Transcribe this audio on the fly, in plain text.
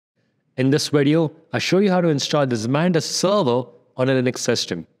In this video, I'll show you how to install the Zmanda Server on a Linux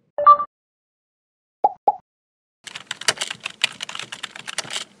system.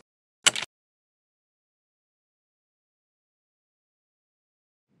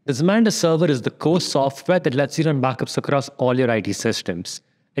 The Zmanda Server is the core software that lets you run backups across all your IT systems.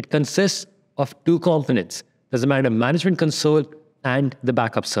 It consists of two components, the Zmanda Management Console and the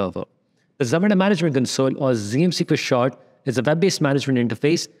backup server. The Zmanda Management Console, or ZMC for short, is a web-based management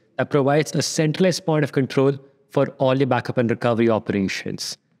interface that provides a centralized point of control for all your backup and recovery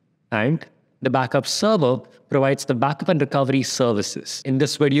operations. And the backup server provides the backup and recovery services. In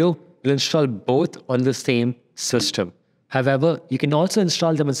this video, we'll install both on the same system. However, you can also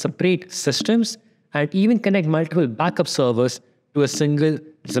install them in separate systems and even connect multiple backup servers to a single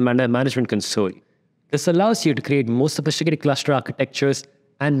Zmanda Management Console. This allows you to create more sophisticated cluster architectures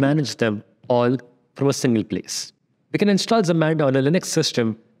and manage them all from a single place. We can install Zmanda on a Linux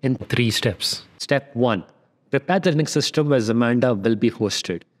system in 3 steps. Step 1. Prepare the Linux system where Zmanda will be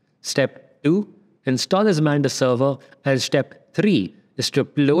hosted. Step 2. Install the Zmanda server. And step 3 is to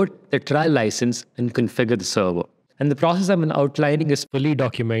upload the trial license and configure the server. And the process I'm outlining is fully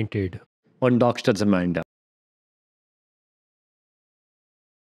documented on docs.zmanda.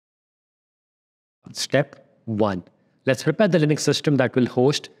 Step 1. Let's prepare the Linux system that will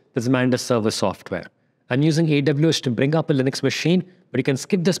host the Zmanda server software. I'm using AWS to bring up a Linux machine, but you can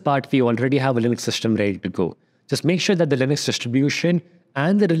skip this part if you already have a Linux system ready to go. Just make sure that the Linux distribution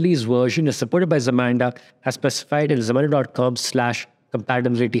and the release version is supported by Zmanda as specified in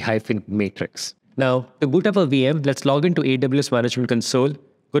zmanda.com/compatibility-matrix. Now, to boot up a VM, let's log into AWS Management Console,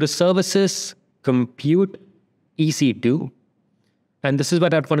 go to Services, Compute, EC2, and this is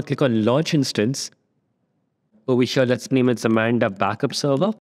where I want to click on Launch Instance. Over here, let's name it Zmanda Backup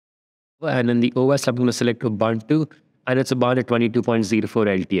Server. And in the OS, I'm going to select Ubuntu, and it's Ubuntu 22.04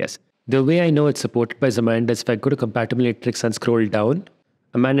 LTS. The way I know it's supported by Zmanda is if I go to Compatibility Matrix and scroll down,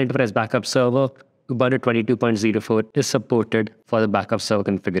 Zmanda Enterprise Backup Server, Ubuntu 22.04 is supported for the backup server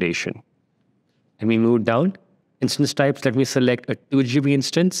configuration. And we move down, instance types, let me select a 2 GB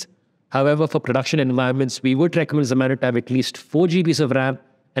instance. However, for production environments, we would recommend Zmanda to have at least 4 GB of RAM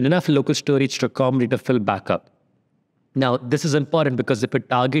and enough local storage to accommodate a full backup. Now, this is important because if a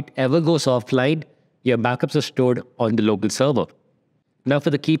target ever goes offline, your backups are stored on the local server. Now, for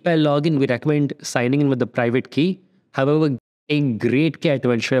the key pair login, we recommend signing in with the private key. However, take great care to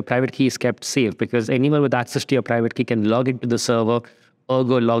ensure your private key is kept safe because anyone with access to your private key can log into the server or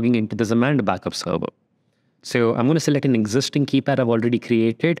go logging into the Zmanda backup server. So I'm going to select an existing key pair I've already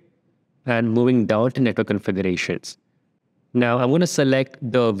created and moving down to network configurations. Now, I'm going to select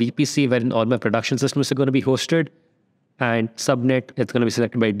the VPC wherein all my production systems are going to be hosted. And subnet, it's going to be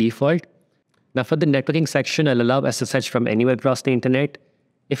selected by default. Now for the networking section, I'll allow SSH from anywhere across the internet.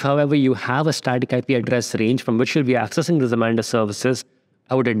 If, however, you have a static IP address range from which you'll be accessing the Zmanda services,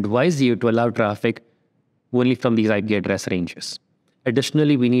 I would advise you to allow traffic only from these IP address ranges.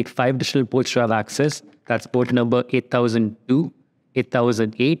 Additionally, we need 5 additional ports to have access. That's port number 8002,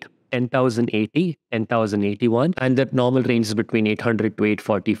 8008, 10080, 10081, and that normal range is between 800 to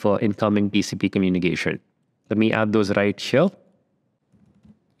 840 for incoming TCP communication. Let me add those right here.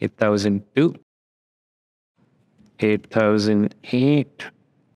 8002, 8008,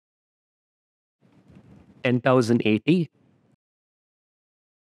 10080,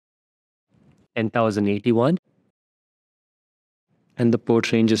 10081, and the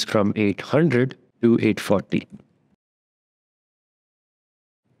port range is from 800 to 840.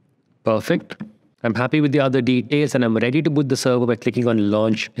 Perfect. I'm happy with the other details and I'm ready to boot the server by clicking on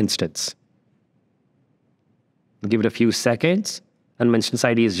Launch Instance. Give it a few seconds and my instance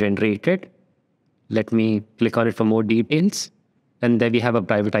ID is generated. Let me click on it for more details. And there we have a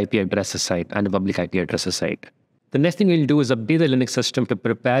private IP address assigned and a public IP address assigned. The next thing we'll do is update the Linux system to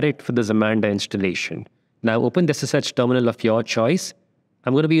prepare it for the Zmanda installation. Now open the SSH terminal of your choice.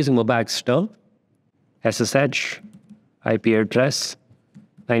 I'm going to be using Mobaxter. SSH, IP address.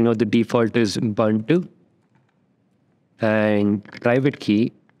 I know the default is Ubuntu. And private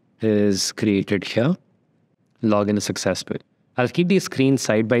key is created here. Login is successful. I'll keep these screens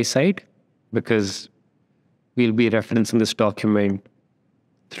side by side because we'll be referencing this document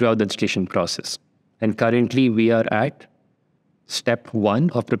throughout the installation process. And currently we are at step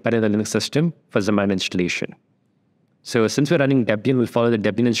 1 of preparing the Linux system for Zmanda installation. So since we're running Debian, we'll follow the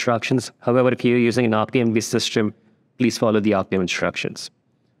Debian instructions. However, if you're using an RPM-based system, please follow the RPM instructions.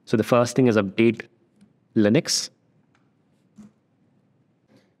 So the first thing is update Linux.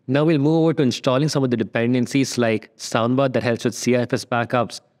 Now we'll move over to installing some of the dependencies like Soundbar that helps with CIFS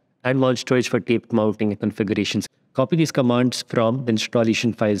backups and launch storage for tape mounting and configurations. copy these commands from the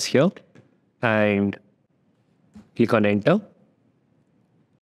installation files here and click on enter.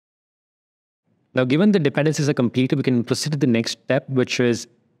 Now, given the dependencies are completed, we can proceed to the next step, which is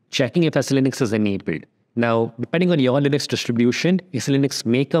checking if SLNX is enabled. Now, depending on your Linux distribution, SLNX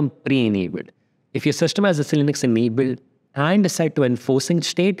may come pre-enabled. If your system has SLNX enabled and is set to enforcing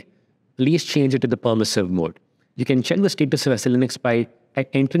state, please change it to the permissive mode. You can check the status of SLNX by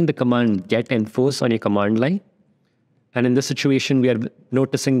entering the command get enforce on your command line. And in this situation, we are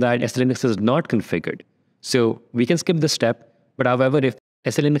noticing that SLNX is not configured. So we can skip this step. But however, if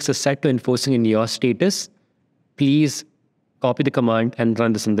SLNX is set to enforcing in your status, please copy the command and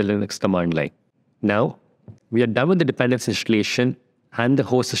run this in the Linux command line. Now, we are done with the dependency installation and the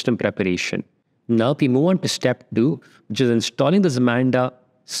host system preparation. Now we move on to step 2, which is installing the Zmanda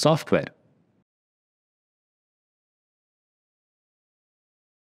software.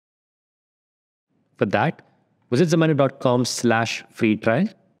 For that, visit zmanda.com/free trial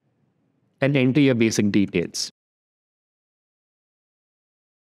and enter your basic details.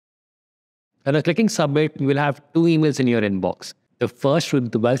 And on clicking submit, you will have 2 emails in your inbox. The first will be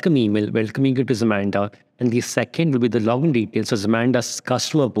the welcome email welcoming you to Zmanda, and the second will be the login details of Zmanda's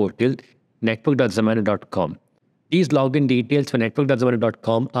customer portal, network.zmanda.com. These login details for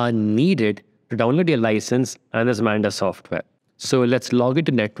network.zmanda.com are needed to download your license and the Zmanda software. So let's log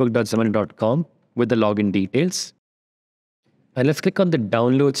into network.zmanda.com with the login details. And let's click on the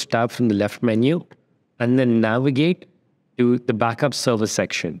Downloads tab from the left menu and then navigate to the Backup Server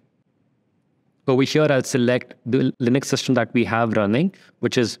section. Over here, I'll select the Linux system that we have running,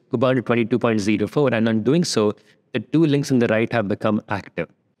 which is Ubuntu 22.04. And on doing so, the 2 links on the right have become active.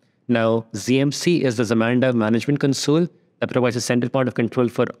 Now, ZMC is the Zmanda Management Console that provides a central point of control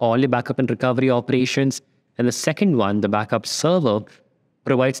for all your backup and recovery operations. And the second one, the Backup Server,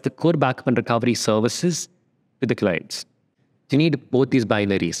 provides the core backup and recovery services to the clients. You need both these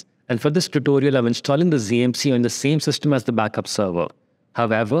binaries. And for this tutorial, I'm installing the ZMC on the same system as the Backup Server.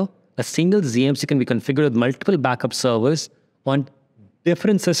 However, a single ZMC can be configured with multiple backup servers on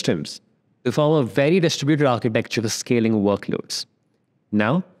different systems to form a very distributed architecture for scaling workloads.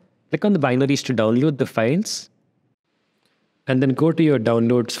 Now, click on the binaries to download the files, and then go to your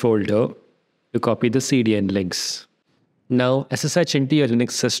downloads folder to copy the CDN links. Now, SSH into your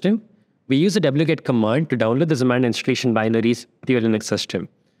Linux system, we use the wget command to download the Zmanda installation binaries to your Linux system.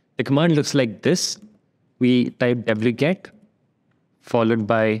 The command looks like this. We type wget, followed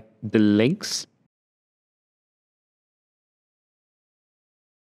by the links.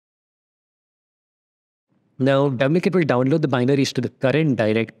 Now, wget will download the binaries to the current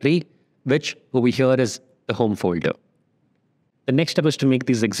directory, which over here is the home folder. The next step is to make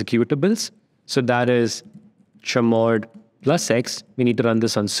these executables. So that is chmod +x. We need to run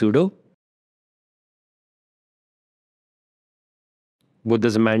this on sudo. Both the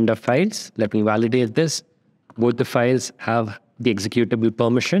Zmanda files, let me validate this. Both the files have the executable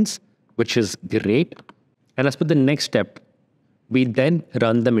permissions, which is great. And as for the next step, we then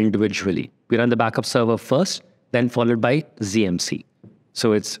run them individually. We run the backup server first, then followed by ZMC.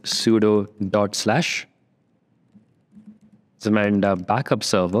 So it's sudo /Zmanda backup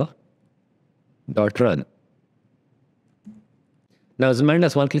server .run. Now,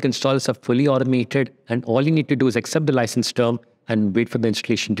 Zmanda's one-click installs are fully automated, and all you need to do is accept the license term and wait for the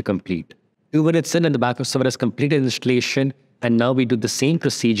installation to complete. 2 minutes in and the backup server has completed installation, and now we do the same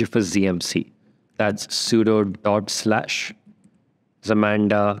procedure for ZMC. That's sudo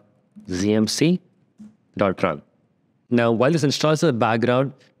 /Zmanda ZMC.run. Now, while this installs in the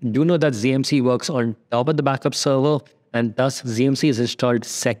background, do know that ZMC works on top of the backup server, and thus ZMC is installed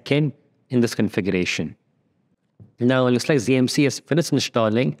second in this configuration. Now, it looks like ZMC has finished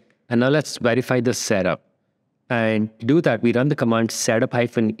installing, and now let's verify the setup. And to do that, we run the command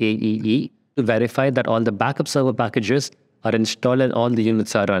setup-aee to verify that all the backup server packages are installed and all the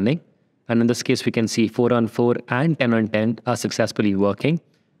units are running. And in this case, we can see 4on4 and 10on10 are successfully working.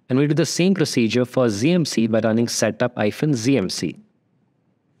 And we do the same procedure for ZMC by running setup-ZMC.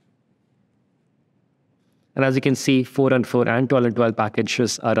 And as you can see, 4on4 and 12on12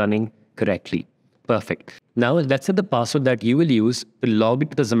 packages are running correctly. Perfect. Now, let's set the password that you will use to log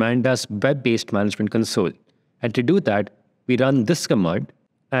into the Zmanda's web-based management console. And to do that, we run this command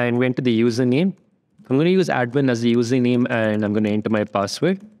and we enter the username. I'm going to use admin as the username, and I'm going to enter my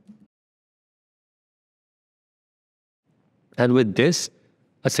password. And with this,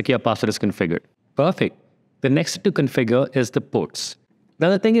 a secure password is configured. Perfect. The next to configure is the ports. Now,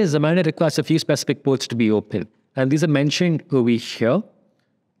 the thing is, Zmanda requires a few specific ports to be open, and these are mentioned over here.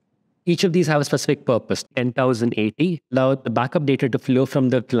 Each of these have a specific purpose. 10,080 allow the backup data to flow from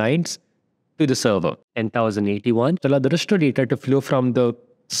the clients to the server. 10,081 to allow the rest of data to flow from the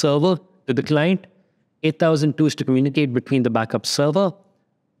server to the client. 8,002 is to communicate between the backup server.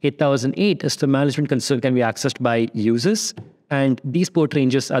 8,008 is the management console can be accessed by users. And these port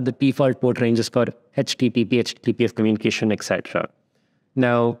ranges are the default port ranges for HTTP, HTTPS communication, etc.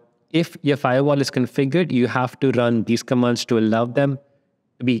 Now, if your firewall is configured, you have to run these commands to allow them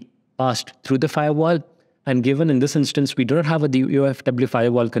to be passed through the firewall. And given in this instance, we do not have a UFW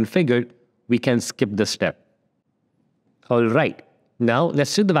firewall configured, we can skip this step. All right. Now,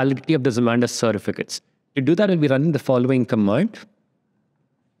 let's do the validity of the Zmanda certificates. To do that, we'll be running the following command.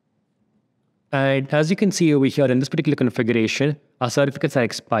 And as you can see over here in this particular configuration, our certificates are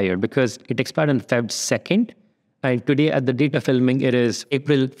expired because it expired on Feb 2nd. And today at the date of filming, it is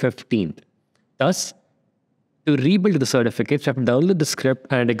April 15th. Thus, to rebuild the certificates, we have to download the script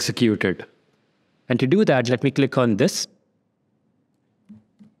and execute it. And to do that, let me click on this.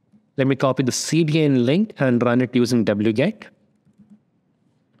 Let me copy the CDN link and run it using wget.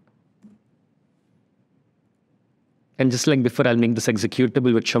 And just like before, I'll make this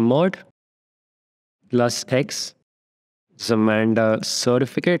executable with chmod +x Zmanda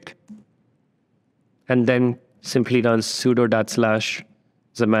certificate, and then simply run sudo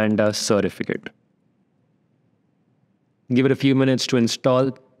 /Zmanda certificate. Give it a few minutes to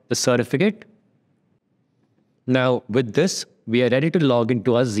install the certificate. Now, with this, we are ready to log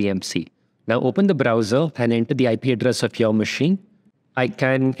into our ZMC. Now, open the browser and enter the IP address of your machine. I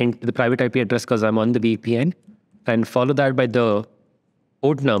can enter the private IP address because I'm on the VPN, and follow that by the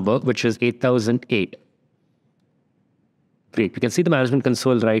port number, which is 8008. Great. You can see the management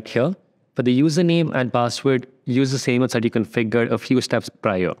console right here. For the username and password, use the same ones that you configured a few steps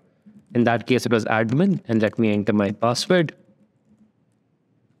prior. In that case, it was admin, and let me enter my password.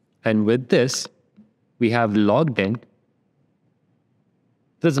 And with this, we have logged in to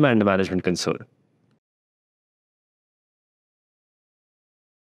the Zmanda Management Console.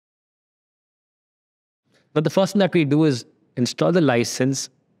 Now, the first thing that we do is install the license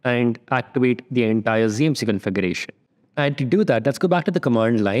and activate the entire ZMC configuration. And to do that, let's go back to the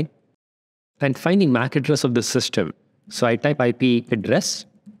command line and find the MAC address of the system. So I type IP address,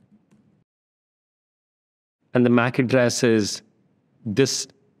 and the MAC address is this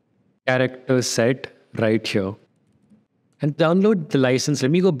character set right here. And download the license.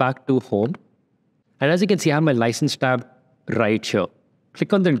 Let me go back to home. And as you can see, I have my license tab right here.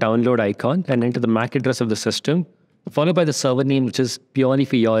 Click on the download icon and enter the MAC address of the system, followed by the server name, which is purely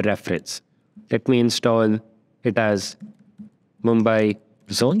for your reference. Let me install it as Mumbai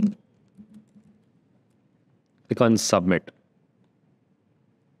Zone. Click on Submit.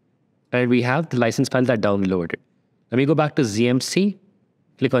 And we have the license file that downloaded. Let me go back to ZMC,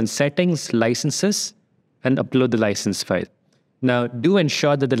 click on Settings, Licenses, and upload the license file. Now, do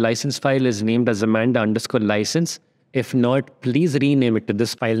ensure that the license file is named as Zmanda_license. If not, please rename it to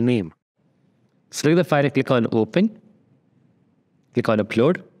this file name. Select the file and click on Open. Click on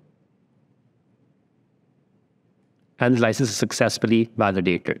Upload. And the license is successfully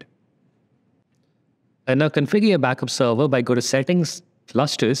validated. And now configure your backup server by go to Settings,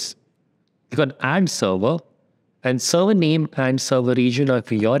 Clusters, click on Add Server, and server name and server region are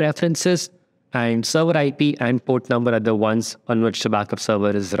for your references, and server IP and port number are the ones on which the backup server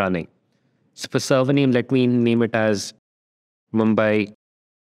is running. So for server name, let me name it as Mumbai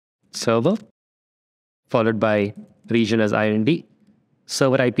Server, followed by region as IND.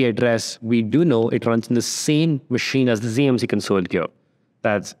 Server IP address, we do know it runs in the same machine as the ZMC console here.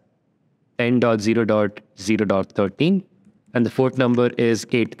 That's 10.0.0.13, and the port number is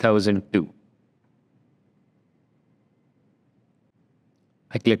 8002.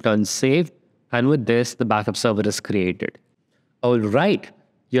 I clicked on Save, and with this, the backup server is created. All right,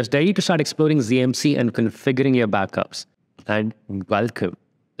 you're ready to start exploring ZMC and configuring your backups. And welcome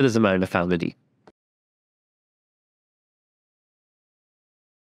to the Zmanda family.